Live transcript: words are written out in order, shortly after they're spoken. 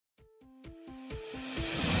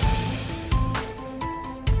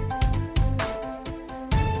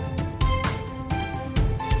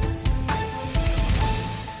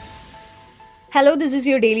Hello, this is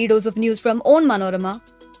your daily dose of news from Onmanorama.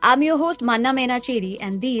 I'm your host Manna Menacheri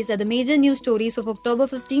and these are the major news stories of October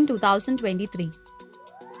 15, 2023.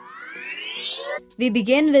 We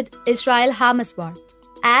begin with Israel-Hamas war.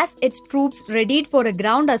 As its troops readied for a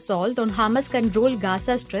ground assault on Hamas-controlled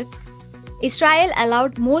Gaza Strip, Israel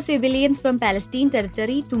allowed more civilians from Palestine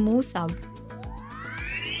territory to move south.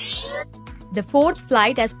 The fourth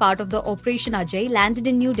flight as part of the Operation Ajay landed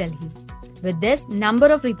in New Delhi. With this, number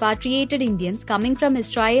of repatriated Indians coming from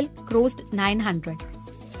Israel crossed 900.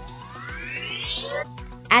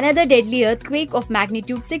 Another deadly earthquake of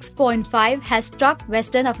magnitude 6.5 has struck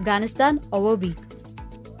western Afghanistan over a week.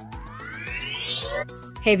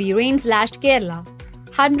 Heavy rains lashed Kerala.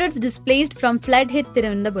 Hundreds displaced from flood-hit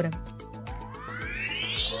Thiruvananthapuram.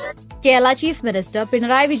 Kerala Chief Minister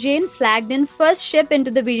Pinarayi Vijayan flagged in first ship into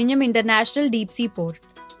the Vizhinjam International Deep Sea Port.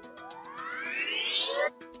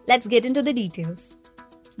 Let's get into the details.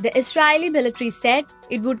 The Israeli military said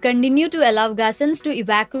it would continue to allow Gazans to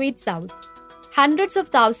evacuate south. Hundreds of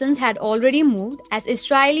thousands had already moved as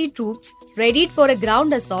Israeli troops readied for a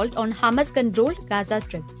ground assault on Hamas-controlled Gaza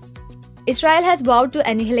Strip. Israel has vowed to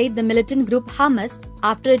annihilate the militant group Hamas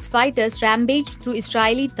after its fighters rampaged through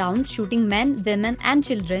Israeli towns, shooting men, women and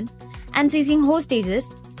children and seizing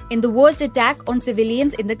hostages in the worst attack on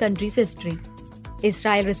civilians in the country's history.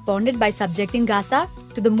 Israel responded by subjecting Gaza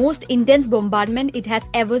to the most intense bombardment it has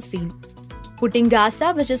ever seen, putting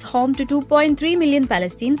Gaza, which is home to 2.3 million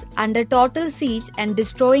Palestinians, under total siege and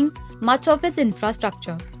destroying much of its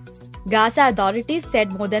infrastructure. Gaza authorities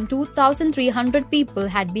said more than 2,300 people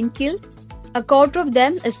had been killed, a quarter of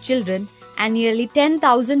them as children, and nearly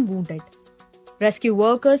 10,000 wounded. Rescue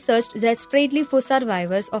workers searched desperately for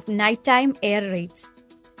survivors of nighttime air raids.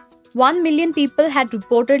 1 million people had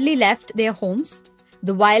reportedly left their homes.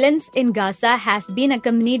 The violence in Gaza has been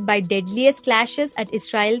accompanied by deadliest clashes at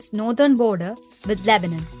Israel's northern border with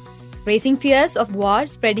Lebanon, raising fears of war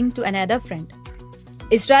spreading to another front.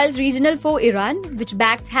 Israel's regional foe Iran, which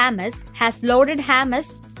backs Hamas, has lauded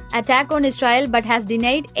Hamas' attack on Israel but has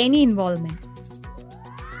denied any involvement.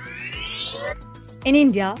 In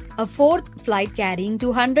India, a fourth flight carrying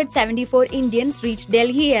 274 Indians reached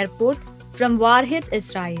Delhi airport from war-hit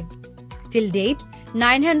Israel. Till date,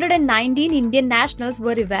 919 Indian nationals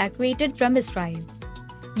were evacuated from Israel.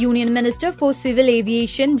 Union Minister for Civil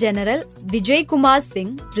Aviation General Vijay Kumar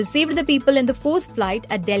Singh received the people in the fourth flight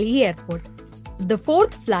at Delhi airport. The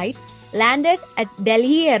fourth flight landed at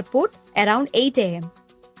Delhi airport around 8 am.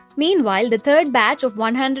 Meanwhile, the third batch of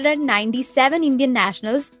 197 Indian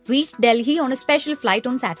nationals reached Delhi on a special flight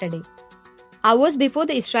on Saturday, hours before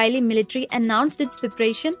the Israeli military announced its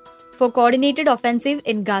preparation for coordinated offensive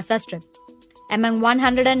in Gaza Strip. Among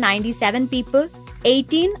 197 people,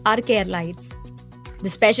 18 are Keralites. The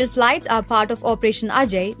special flights are part of Operation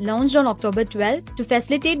Ajay, launched on October 12 to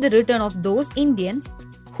facilitate the return of those Indians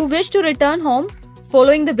who wish to return home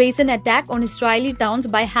following the brazen attack on Israeli towns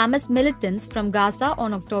by Hamas militants from Gaza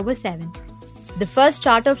on October 7. The first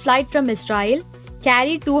charter flight from Israel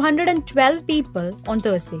carried 212 people on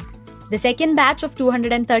Thursday. The second batch of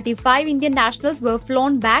 235 Indian nationals were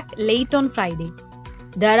flown back late on Friday.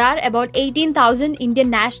 There are about 18,000 Indian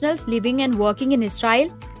nationals living and working in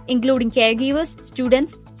Israel, including caregivers,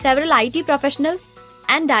 students, several IT professionals,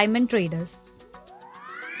 and diamond traders.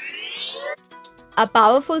 A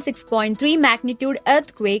powerful 6.3 magnitude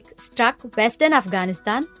earthquake struck western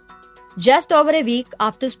Afghanistan just over a week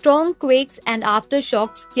after strong quakes and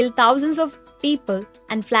aftershocks killed thousands of people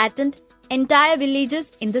and flattened entire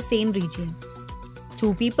villages in the same region.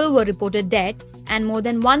 2 people were reported dead and more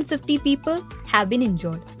than 150 people have been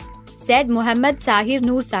injured, said Mohammad Tahir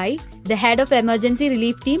Nursai, the head of emergency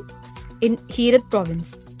relief team in Herat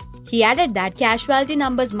province. He added that casualty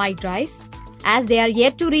numbers might rise as they are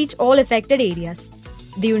yet to reach all affected areas.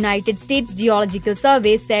 The United States Geological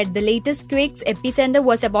Survey said the latest quake's epicenter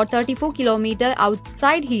was about 34 kilometers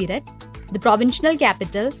outside Herat, the provincial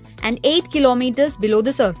capital, and 8 kilometers below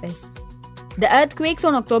the surface. The earthquakes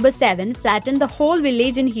on October 7 flattened the whole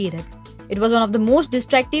village in Herat. It was one of the most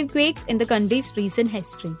destructive quakes in the country's recent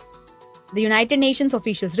history. The United Nations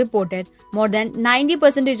officials reported more than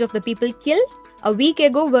 90% of the people killed a week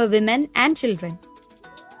ago were women and children.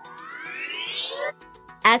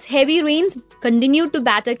 As heavy rains continued to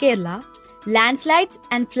batter Kerala, landslides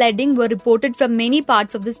and flooding were reported from many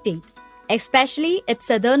parts of the state, especially its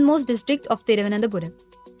southernmost district of Thiruvananthapuram.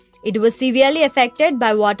 It was severely affected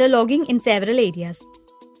by waterlogging in several areas.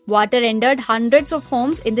 Water entered hundreds of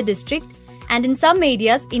homes in the district, and in some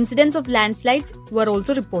areas, incidents of landslides were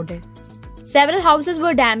also reported. Several houses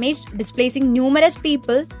were damaged, displacing numerous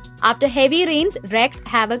people after heavy rains wreaked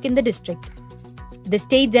havoc in the district. The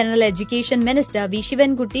State General Education Minister V.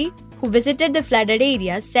 Shivankuti, who visited the flooded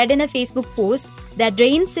areas, said in a Facebook post that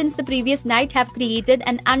rains since the previous night have created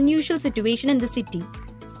an unusual situation in the city.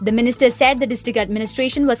 The minister said the district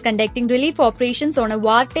administration was conducting relief operations on a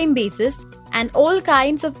wartime basis and all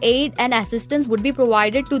kinds of aid and assistance would be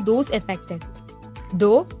provided to those affected.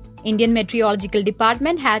 Though Indian Meteorological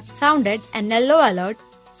Department had sounded an yellow alert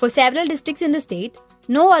for several districts in the state,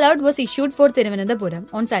 no alert was issued for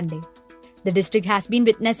Thiruvananthapuram on Sunday. The district has been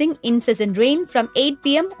witnessing incessant rain from 8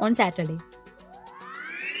 p.m. on Saturday.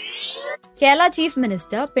 Kerala Chief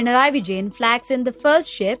Minister Pinarayi Vijayan flags in the first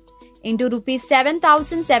ship into Rs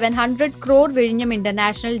 7,700 crore Vizhinjam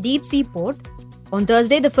International Deep Sea Port. On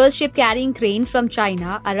Thursday, the first ship carrying cranes from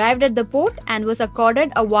China arrived at the port and was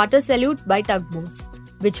accorded a water salute by tugboats,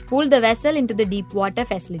 which pulled the vessel into the deep water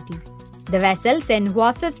facility. The vessel,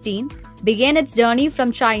 Senhua 15, began its journey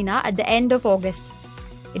from China at the end of August.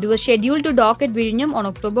 It was scheduled to dock at Vizhinjam on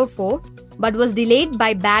October 4, but was delayed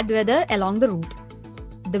by bad weather along the route.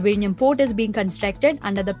 The Vizhinjam port is being constructed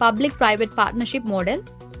under the public-private partnership model.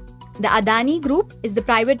 The Adani Group is the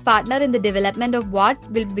private partner in the development of what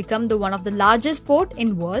will become one of the largest port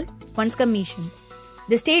in world once commissioned.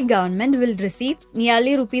 The state government will receive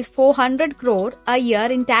nearly Rs 400 crore a year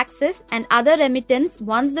in taxes and other remittance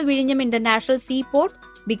once the Vizhinjam International Seaport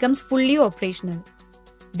becomes fully operational.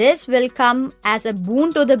 This will come as a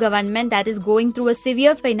boon to the government that is going through a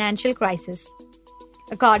severe financial crisis.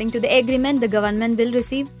 According to the agreement, the government will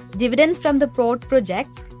receive dividends from the port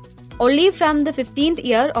projects only from the 15th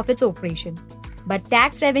year of its operation. But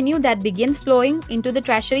tax revenue that begins flowing into the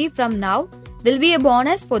treasury from now will be a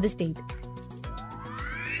bonus for the state.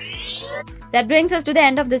 That brings us to the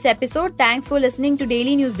end of this episode. Thanks for listening to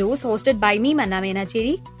Daily News Dose hosted by me, Manna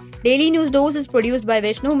Menacheri. Daily News Dose is produced by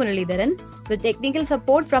Vishnu Muralidharan with technical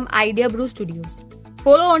support from Idea Brew Studios.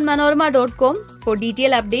 Follow Onmanorama.com for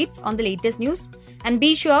detailed updates on the latest news and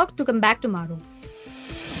be sure to come back tomorrow.